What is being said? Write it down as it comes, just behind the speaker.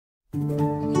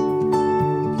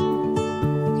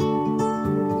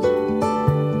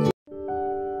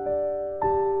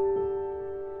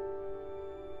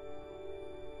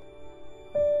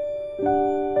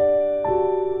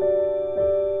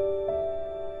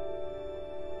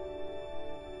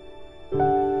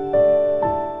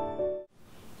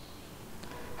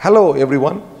Hello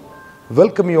everyone,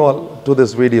 welcome you all to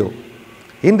this video.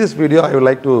 In this video I would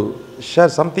like to share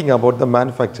something about the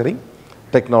manufacturing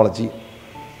technology.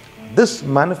 This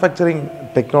manufacturing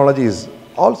technology is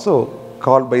also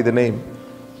called by the name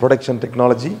production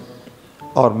technology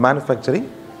or manufacturing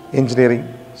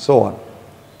engineering, so on.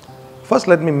 First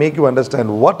let me make you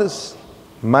understand what is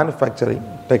manufacturing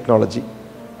technology.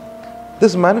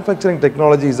 This manufacturing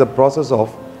technology is a process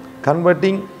of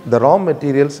converting the raw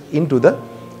materials into the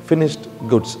finished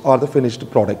goods or the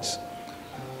finished products.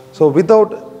 So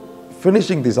without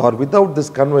finishing this or without this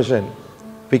conversion,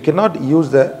 we cannot use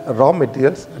the raw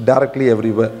materials directly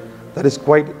everywhere. That is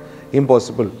quite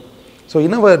impossible. So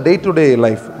in our day-to-day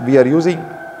life, we are using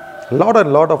a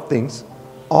lot of things.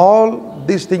 All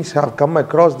these things have come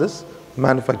across this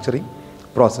manufacturing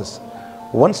process.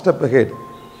 One step ahead,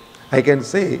 I can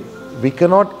say we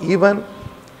cannot even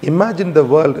imagine the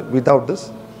world without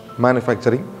this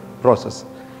manufacturing process.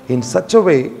 In such a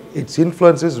way, its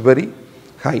influence is very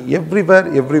high.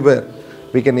 Everywhere,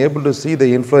 we can able to see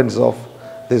the influence of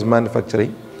this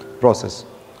manufacturing process.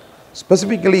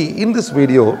 Specifically, in this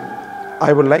video,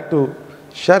 I would like to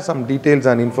share some details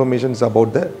and information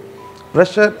about the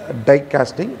pressure die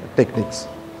casting techniques.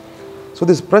 So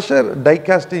this pressure die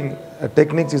casting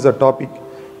techniques is a topic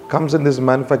comes in this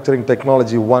manufacturing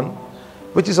technology 1,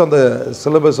 which is on the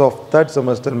syllabus of 3rd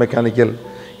semester mechanical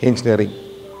engineering.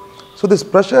 So this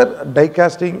pressure die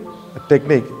casting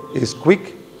technique is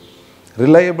quick,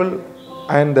 reliable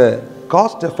and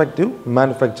cost-effective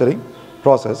manufacturing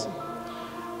process,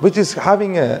 which is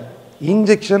having a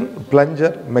injection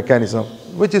plunger mechanism,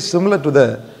 which is similar to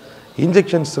the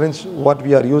injection syringe what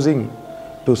we are using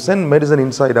to send medicine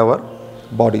inside our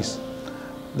bodies.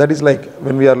 That is like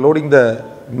when we are loading the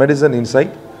medicine inside,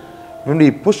 when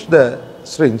we push the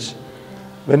syringe,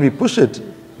 when we push it,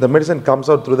 the medicine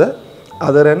comes out through the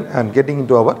other end and getting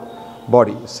into our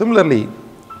body. Similarly,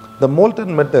 the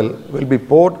molten metal will be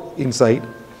poured inside,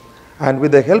 and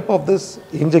with the help of this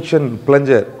injection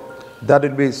plunger, that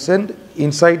will be sent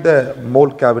inside the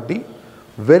mold cavity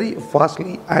very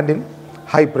fastly and in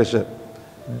high pressure.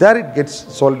 There it gets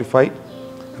solidified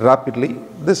rapidly.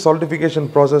 This solidification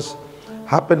process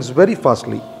happens very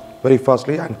fastly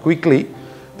and quickly.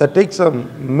 That takes some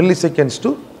milliseconds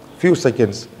to few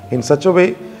seconds. In such a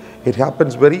way, it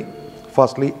happens very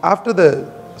fastly. After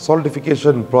the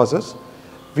solidification process,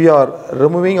 we are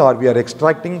removing or we are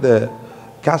extracting the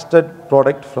casted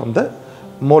product from the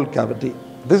mold cavity.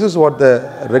 This is what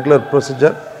the regular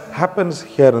procedure happens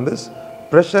here in this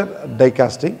pressure die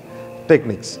casting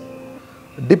techniques.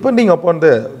 Depending upon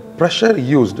the pressure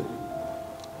used,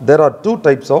 there are two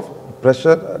types of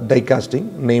pressure die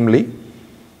casting, namely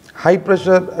high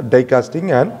pressure die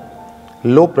casting and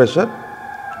low pressure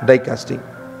die casting.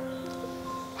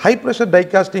 High pressure die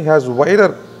casting has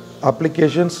wider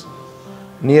applications.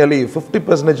 Nearly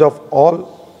 50% of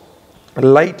all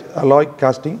light alloy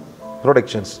casting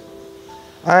productions,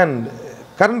 and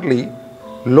currently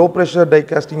low pressure die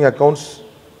casting accounts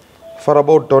for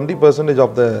about 20%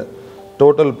 of the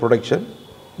total production,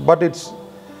 but its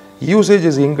usage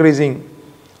is increasing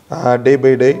day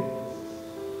by day.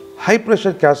 High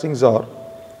pressure castings are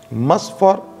must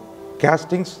for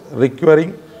castings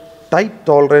requiring tight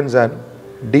tolerance and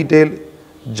detailed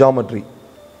geometry.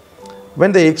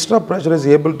 When the extra pressure is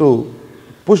able to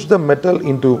push the metal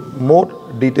into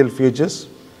more detailed features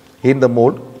in the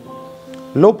mold,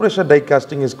 low pressure die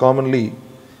casting is commonly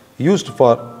used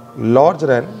for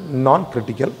larger and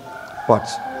non-critical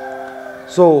parts.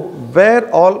 So where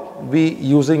all we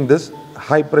using this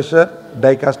high pressure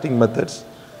die casting methods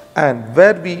and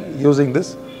where we using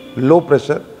this low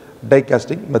pressure die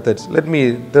casting methods? Let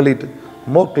me tell it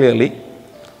more clearly.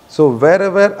 So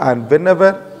wherever and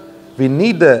whenever we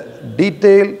need the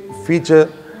detailed feature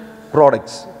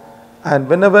products, and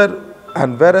whenever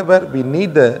and wherever we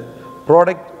need the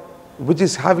product which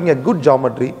is having a good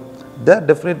geometry, there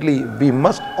definitely we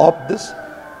must opt this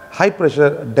high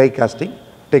pressure die casting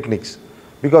techniques.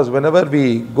 Because whenever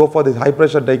we go for this high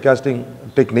pressure die casting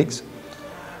techniques,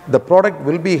 the product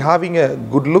will be having a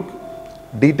good look,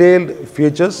 detailed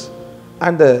features,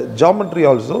 and the geometry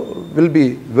also will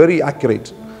be very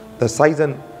accurate. The size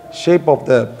and shape of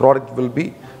the product will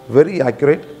be very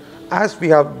accurate as we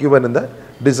have given in the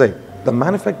design. The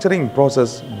manufacturing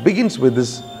process begins with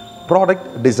this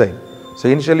product design. So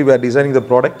initially we are designing the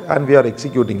product and we are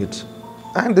executing it.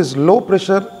 And this low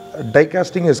pressure die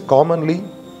casting is commonly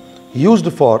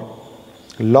used for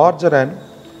larger and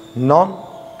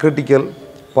non-critical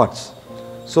parts.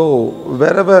 So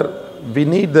wherever we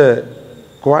need the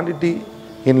quantity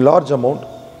in large amount,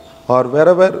 or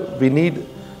wherever we need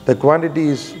the quantity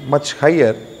is much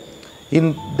higher,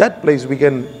 In that place we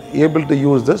can able to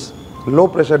use this low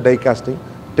pressure die casting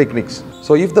techniques.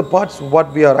 So if the parts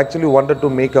what we are actually wanted to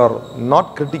make are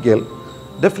not critical,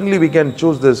 definitely we can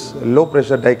choose this low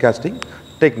pressure die casting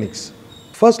techniques.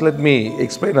 First let me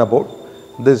explain about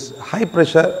this high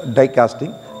pressure die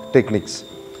casting techniques.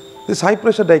 This high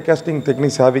pressure die casting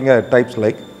techniques having a types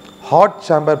like hot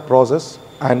chamber process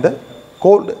and the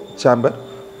cold chamber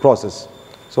process.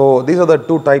 So these are the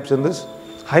two types in this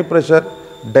high pressure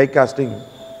die casting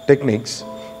techniques.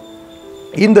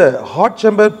 In the hot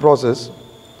chamber process,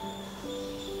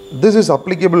 this is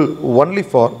applicable only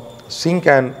for zinc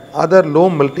and other low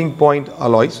melting point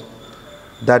alloys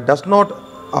that does not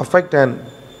affect and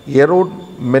erode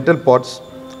metal parts,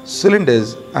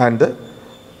 cylinders and the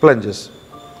plunges.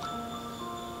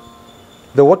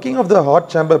 The working of the hot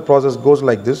chamber process goes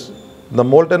like this. The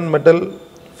molten metal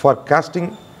for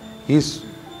casting is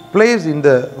placed in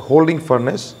the holding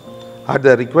furnace at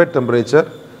the required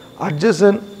temperature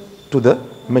adjacent to the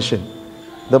machine.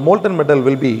 The molten metal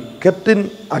will be kept in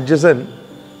adjacent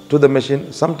to the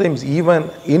machine. Sometimes even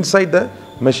inside the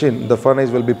machine the furnace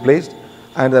will be placed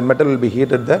and the metal will be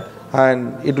heated there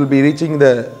and it will be reaching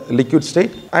the liquid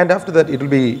state, and after that it will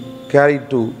be carried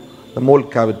to the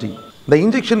mold cavity. The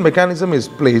injection mechanism is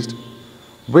placed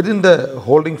within the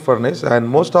holding furnace and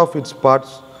most of its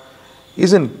parts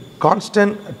is in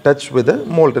constant touch with the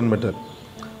molten metal.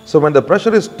 So when the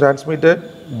pressure is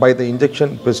transmitted by the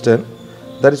injection piston,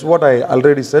 that is what I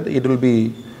already said, it will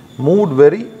be moved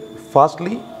very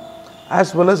fastly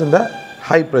as well as in the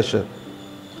high pressure.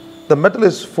 The metal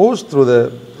is forced through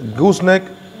the gooseneck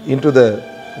into the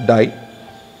die,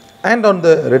 and on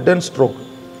the return stroke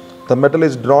the metal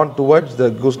is drawn towards the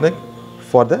gooseneck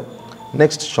for the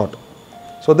next shot.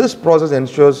 So this process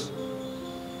ensures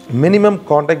minimum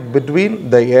contact between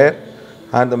the air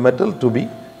and the metal to be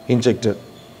injected.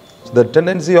 So the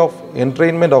tendency of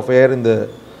entrainment of air in the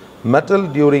metal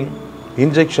during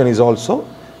injection is also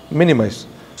minimized.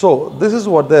 So this is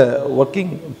what the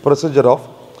working procedure of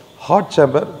hot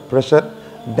chamber pressure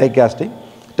die casting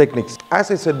techniques.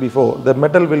 As I said before, the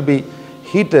metal will be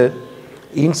heated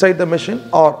inside the machine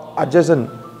or adjacent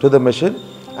to the machine,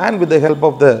 and with the help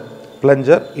of the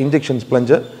plunger, injection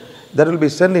plunger, that will be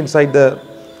sent inside the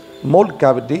mold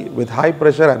cavity with high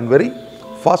pressure and very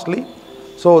fastly.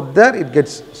 So there it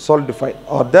gets solidified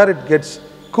or there it gets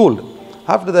cooled.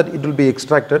 After that it will be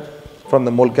extracted from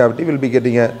the mold cavity, we will be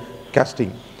getting a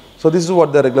casting. So this is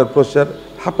what the regular procedure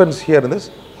happens here in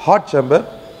this hot chamber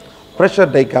pressure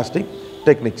die casting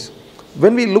techniques.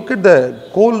 When we look at the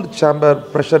cold chamber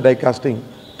pressure die casting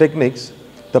techniques,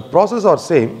 the process are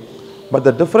same, but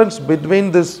the difference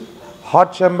between this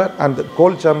hot chamber and the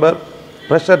cold chamber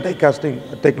pressure die casting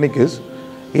technique is,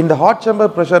 in the hot chamber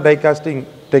pressure die casting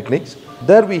techniques,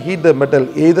 there we heat the metal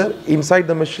either inside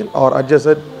the machine or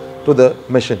adjacent to the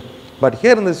machine. But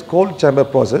here in this cold chamber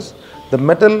process, the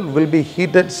metal will be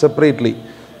heated separately.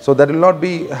 So that will not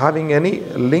be having any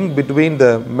link between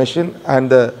the machine and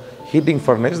the heating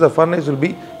furnace. The furnace will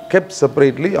be kept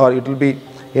separately or it will be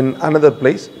in another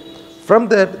place. From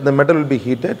there the metal will be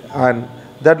heated and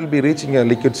that will be reaching a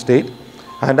liquid state,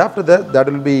 and after that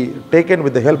that will be taken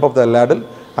with the help of the ladle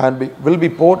and will be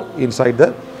poured inside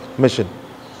the machine.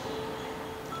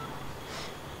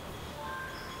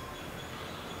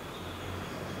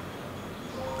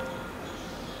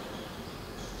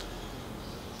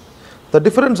 The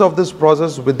difference of this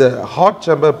process with the hot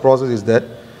chamber process is that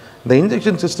the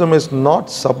injection system is not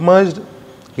submerged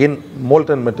in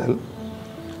molten metal.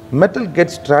 Metal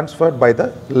gets transferred by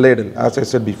the ladle, as I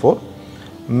said before.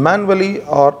 Manually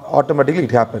or automatically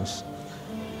it happens.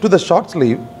 To the short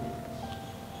sleeve,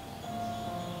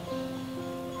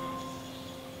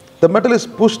 the metal is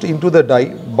pushed into the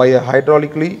die by a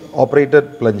hydraulically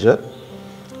operated plunger.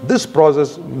 This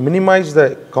process minimizes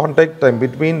the contact time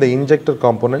between the injector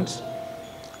components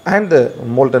and the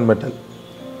molten metal,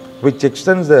 which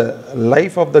extends the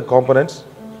life of the components.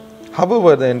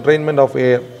 However, the entrainment of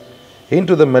air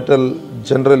into the metal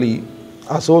generally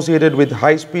associated with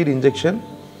high-speed injection,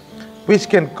 which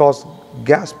can cause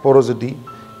gas porosity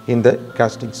in the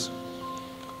castings.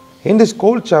 In this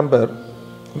cold chamber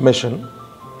machine,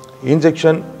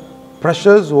 injection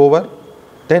pressures over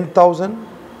 10,000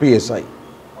 psi.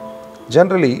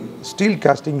 Generally, steel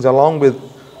castings along with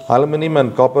aluminum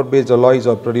and copper based alloys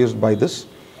are produced by this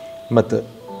method.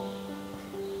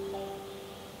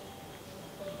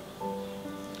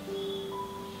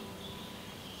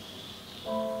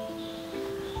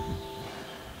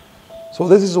 So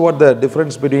this is what the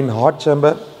difference between hot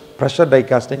chamber pressure die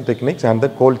casting techniques and the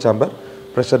cold chamber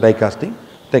pressure die casting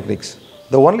techniques.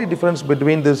 The only difference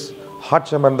between this hot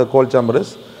chamber and the cold chamber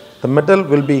is The metal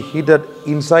will be heated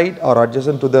inside or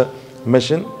adjacent to the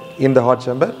machine in the hot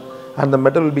chamber, and the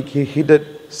metal will be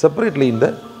heated separately in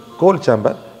the cold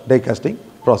chamber die casting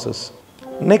process.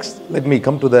 Next, let me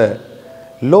come to the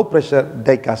low pressure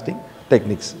die casting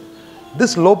techniques.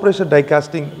 This low pressure die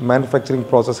casting manufacturing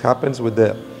process happens with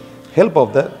the help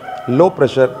of the low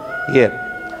pressure air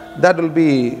that will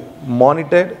be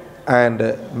monitored and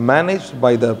managed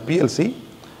by the PLC,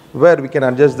 where we can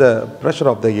adjust the pressure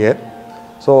of the air.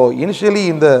 So initially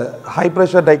in the high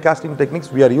pressure die casting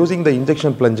techniques we are using the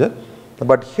injection plunger,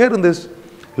 but here in this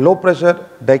low pressure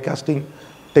die casting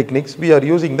techniques we are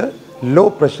using the low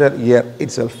pressure air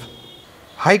itself.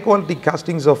 High quality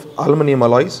castings of aluminum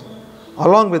alloys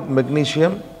along with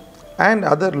magnesium and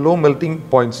other low melting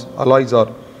points alloys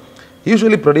are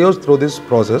usually produced through this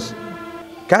process.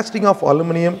 Casting of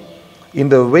aluminum in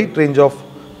the weight range of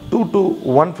 2 to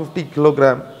 150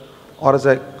 kilogram or as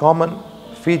a common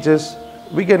features,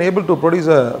 we can able to produce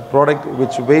a product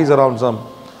which weighs around some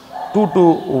 2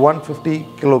 to 150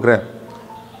 kilogram.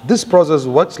 This process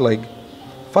works like,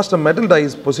 first a metal die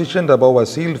is positioned above a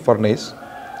sealed furnace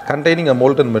containing a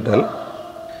molten metal.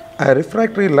 A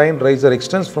refractory line riser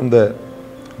extends from the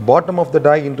bottom of the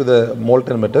die into the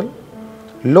molten metal.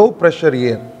 Low pressure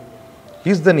air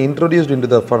is then introduced into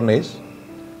the furnace.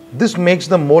 This makes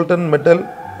the molten metal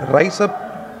rise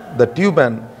up the tube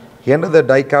and enter the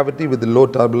die cavity with low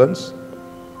turbulence.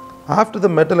 After the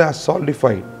metal has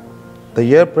solidified,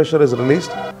 the air pressure is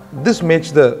released. This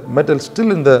makes the metal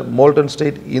still in the molten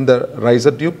state in the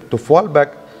riser tube to fall back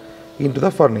into the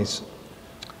furnace.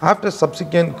 After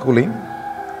subsequent cooling,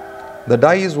 the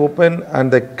die is opened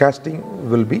and the casting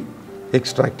will be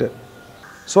extracted.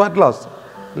 So at last,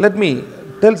 let me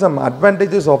tell some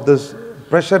advantages of this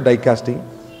pressure die casting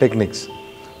techniques.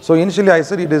 So initially I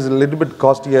said it is a little bit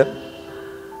costlier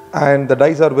and the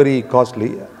dies are very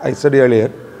costly, I said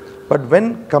earlier. But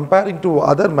when comparing to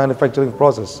other manufacturing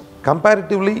process,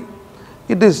 comparatively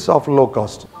it is of low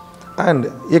cost and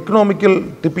economical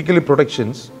typically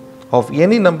productions of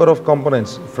any number of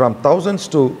components from thousands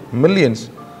to millions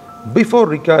before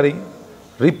requiring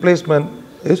replacement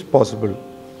is possible.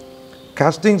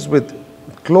 Castings with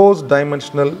close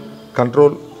dimensional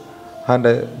control and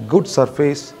a good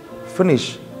surface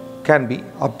finish can be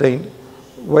obtained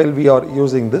while we are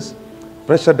using this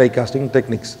pressure die casting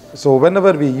techniques. So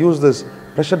whenever we use this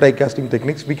pressure die casting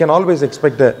techniques, we can always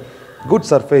expect a good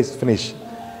surface finish.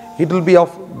 It will be of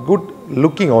good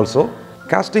looking also.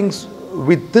 Castings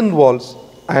with thin walls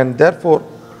and therefore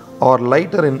are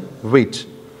lighter in weight.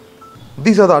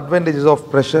 These are the advantages of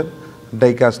pressure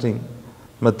die casting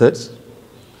methods.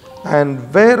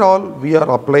 And where all we are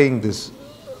applying this,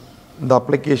 the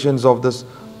applications of this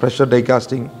pressure die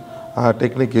casting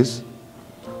technique is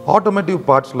automotive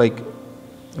parts like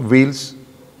wheels,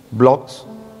 blocks,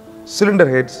 cylinder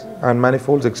heads and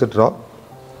manifolds, etc.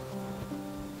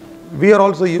 We are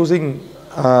also using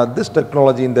this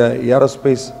technology in the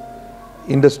aerospace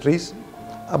industries.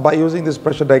 By using this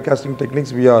pressure die casting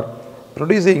techniques, we are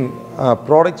producing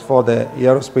products for the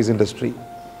aerospace industry.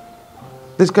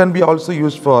 This can be also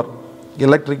used for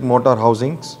electric motor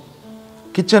housings,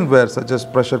 kitchenware such as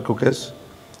pressure cookers,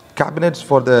 cabinets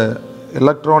for the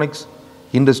electronics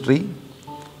industry,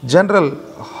 general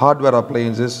hardware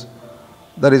appliances,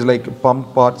 that is like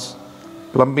pump parts,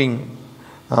 plumbing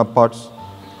parts.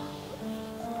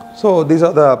 So these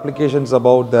are the applications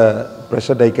about the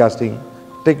pressure die casting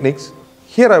techniques.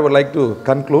 Here I would like to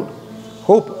conclude.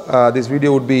 Hope this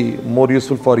video would be more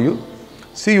useful for you.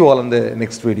 See you all in the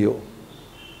next video.